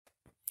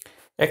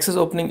Access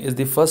opening is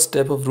the first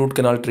step of root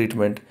canal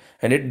treatment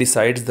and it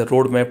decides the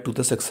roadmap to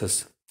the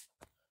success.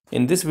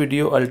 In this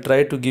video, I'll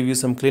try to give you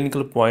some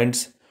clinical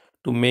points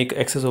to make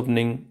access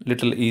opening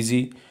little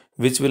easy,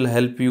 which will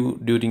help you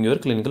during your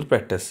clinical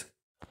practice.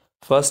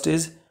 First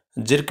is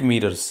jerk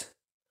mirrors.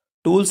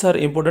 Tools are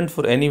important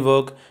for any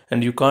work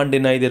and you can't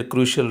deny their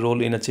crucial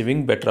role in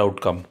achieving better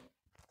outcome.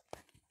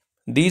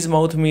 These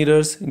mouth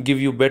mirrors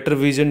give you better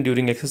vision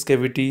during access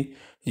cavity.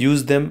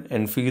 Use them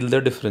and feel the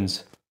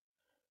difference.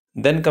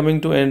 Then coming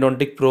to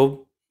endodontic probe,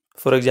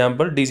 for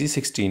example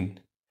DG16.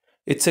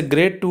 It's a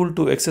great tool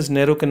to access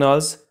narrow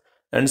canals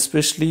and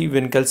especially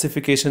when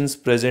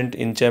calcifications present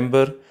in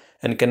chamber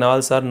and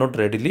canals are not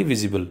readily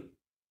visible.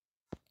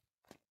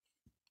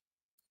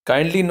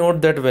 Kindly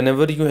note that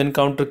whenever you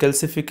encounter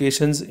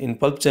calcifications in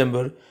pulp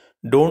chamber,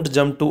 don't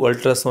jump to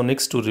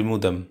ultrasonics to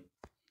remove them.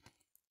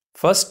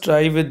 First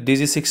try with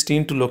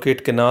DG16 to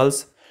locate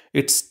canals.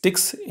 It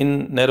sticks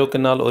in narrow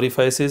canal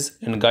orifices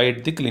and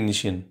guide the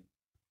clinician.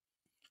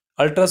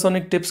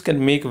 Ultrasonic tips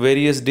can make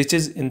various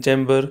ditches in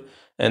chamber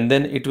and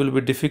then it will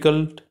be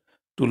difficult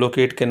to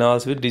locate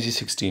canals with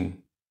DG16.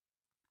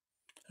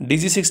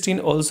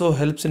 DG16 also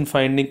helps in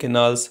finding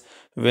canals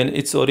when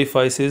its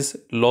orifice is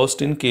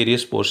lost in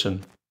carious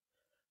portion.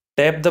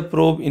 Tap the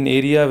probe in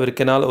area where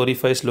canal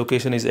orifice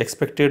location is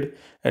expected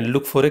and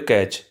look for a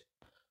catch.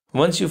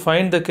 Once you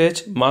find the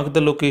catch, mark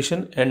the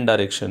location and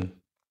direction.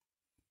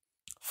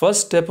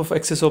 First step of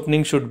access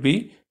opening should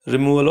be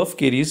removal of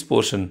carious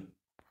portion.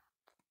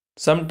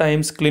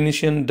 Sometimes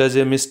clinician does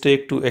a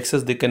mistake to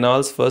access the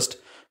canals first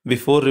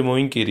before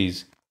removing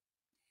caries.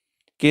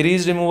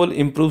 Caries removal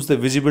improves the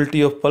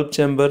visibility of pulp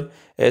chamber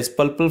as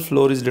pulpal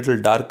floor is little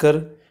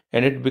darker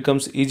and it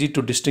becomes easy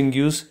to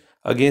distinguish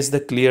against the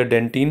clear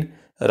dentine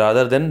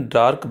rather than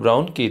dark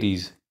brown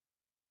caries.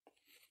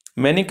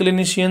 Many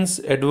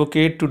clinicians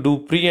advocate to do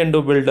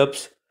pre-endo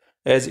build-ups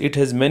as it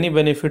has many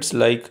benefits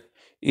like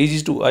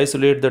easy to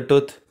isolate the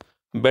tooth,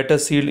 better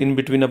sealed in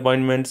between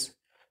appointments,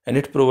 and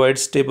it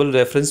provides stable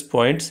reference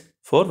points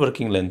for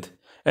working length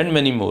and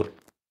many more.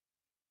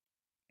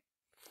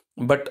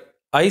 But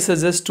I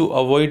suggest to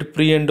avoid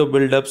pre-endo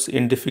build-ups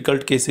in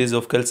difficult cases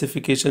of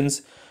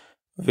calcifications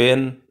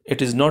when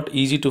it is not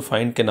easy to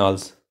find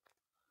canals.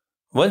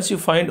 Once you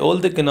find all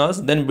the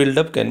canals, then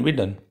build-up can be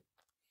done.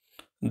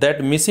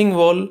 That missing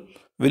wall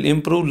will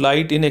improve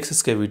light in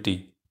access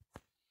cavity.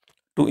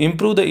 To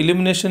improve the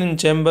illumination in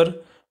chamber,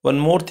 one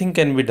more thing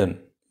can be done.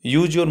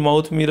 Use your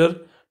mouth mirror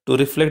to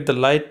reflect the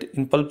light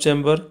in pulp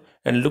chamber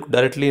and look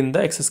directly in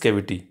the access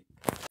cavity.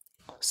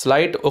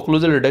 Slight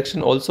occlusal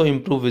reduction also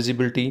improves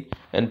visibility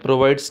and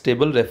provides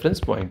stable reference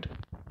point.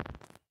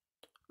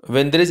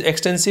 When there is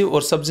extensive or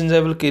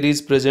subgingival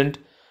caries present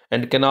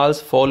and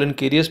canals fall in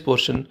carious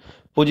portion,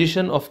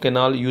 position of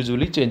canal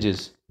usually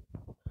changes.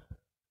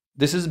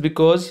 This is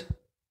because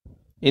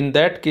in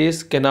that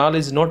case canal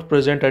is not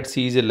present at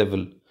CEJ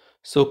level.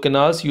 So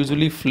canals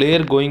usually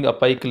flare going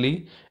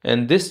apically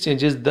and this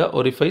changes the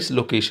orifice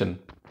location.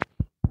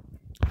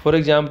 For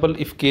example,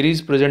 if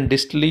caries present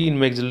distally in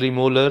maxillary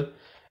molar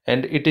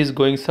and it is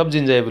going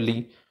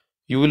subgingivally,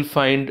 you will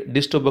find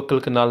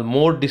distobuccal canal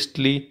more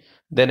distally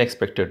than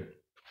expected.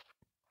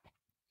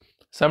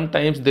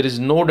 Sometimes there is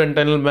no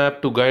dentinal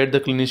map to guide the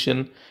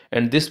clinician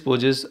and this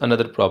poses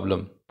another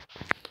problem.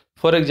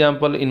 For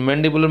example, in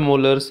mandibular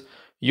molars,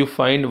 you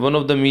find one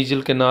of the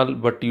mesial canal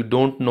but you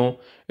don't know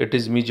it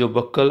is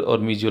mesiobuccal or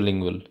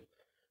mesiolingual.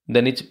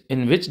 Then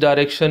in which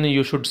direction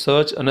you should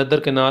search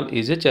another canal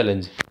is a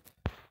challenge.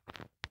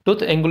 Tooth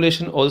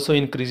angulation also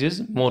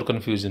increases more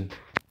confusion.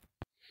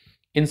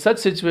 In such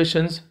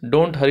situations,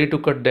 don't hurry to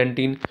cut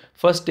dentine.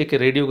 First take a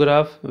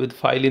radiograph with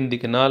file in the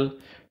canal,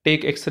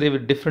 take x-ray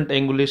with different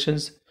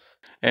angulations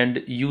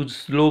and use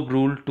slope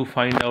rule to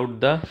find out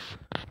the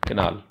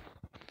canal.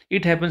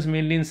 It happens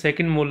mainly in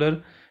second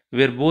molar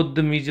where both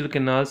the mesial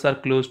canals are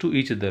close to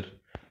each other.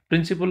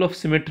 Principle of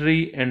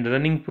symmetry and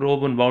running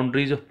probe on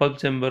boundaries of pulp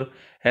chamber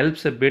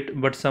helps a bit,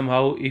 but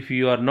somehow if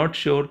you are not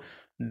sure,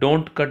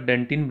 don't cut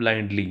dentine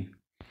blindly.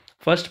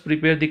 First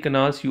prepare the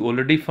canals you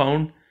already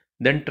found,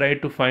 then try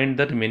to find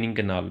the remaining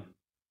canal.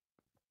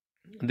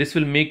 This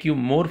will make you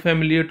more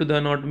familiar to the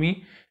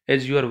anatomy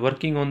as you are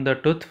working on the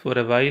tooth for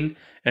a while,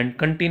 and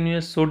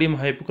continuous sodium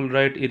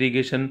hypochlorite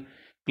irrigation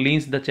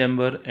cleans the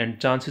chamber and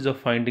chances of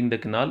finding the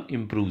canal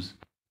improves.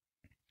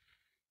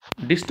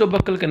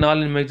 Distobuccal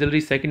canal in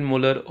maxillary second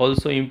molar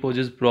also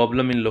imposes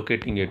problem in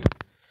locating it.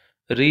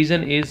 The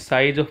reason is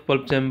size of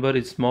pulp chamber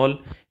is small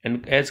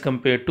and as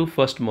compared to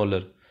first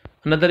molar.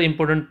 Another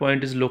important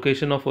point is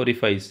location of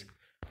orifice.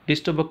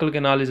 Distobuccal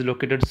canal is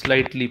located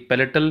slightly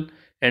palatal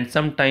and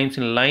sometimes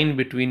in line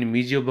between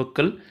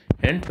mesiobuccal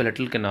and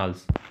palatal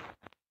canals.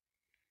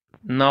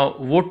 Now,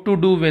 what to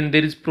do when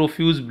there is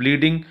profuse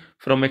bleeding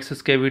from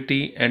access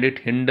cavity and it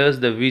hinders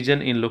the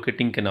vision in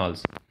locating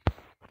canals?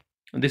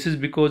 This is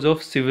because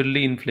of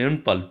severely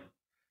inflamed pulp.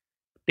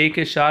 Take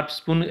a sharp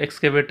spoon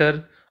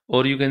excavator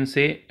or you can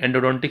say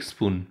endodontic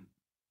spoon.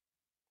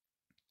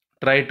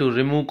 Try to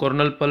remove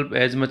coronal pulp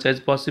as much as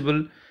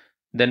possible,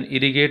 then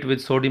irrigate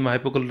with sodium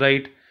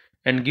hypochlorite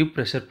and give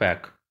pressure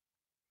pack.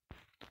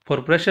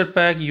 For pressure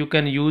pack, you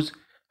can use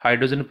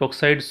hydrogen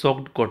peroxide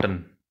soaked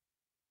cotton.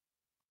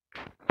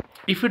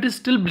 If it is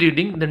still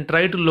bleeding, then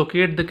try to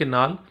locate the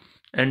canal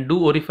and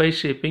do orifice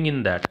shaping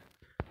in that.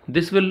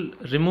 This will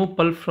remove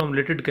pulp from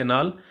related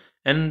canal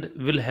and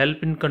will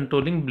help in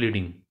controlling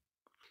bleeding.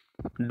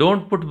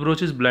 Don't put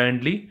broaches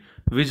blindly.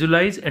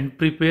 Visualize and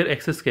prepare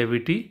excess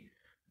cavity.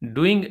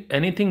 Doing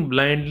anything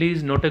blindly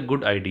is not a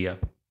good idea.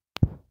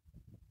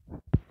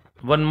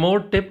 One more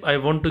tip I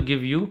want to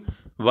give you.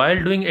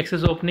 While doing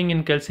excess opening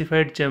in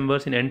calcified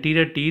chambers in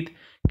anterior teeth,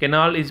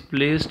 canal is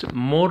placed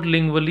more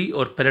lingually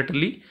or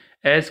palatally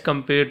as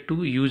compared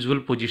to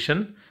usual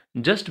position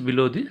just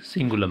below the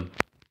cingulum.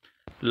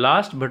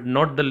 Last but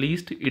not the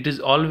least, it is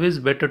always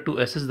better to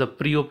assess the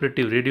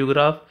preoperative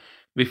radiograph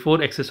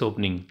before excess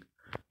opening.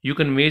 You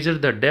can measure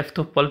the depth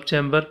of pulp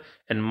chamber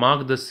and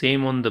mark the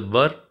same on the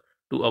burr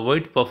to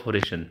avoid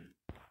perforation.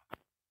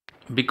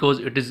 Because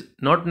it is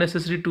not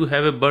necessary to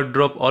have a burr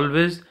drop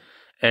always,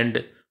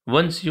 and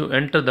once you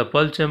enter the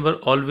pulp chamber,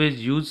 always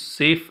use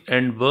safe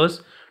end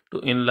burrs to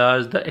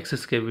enlarge the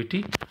excess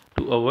cavity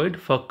to avoid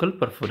focal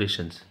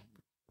perforations.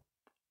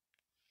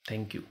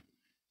 Thank you.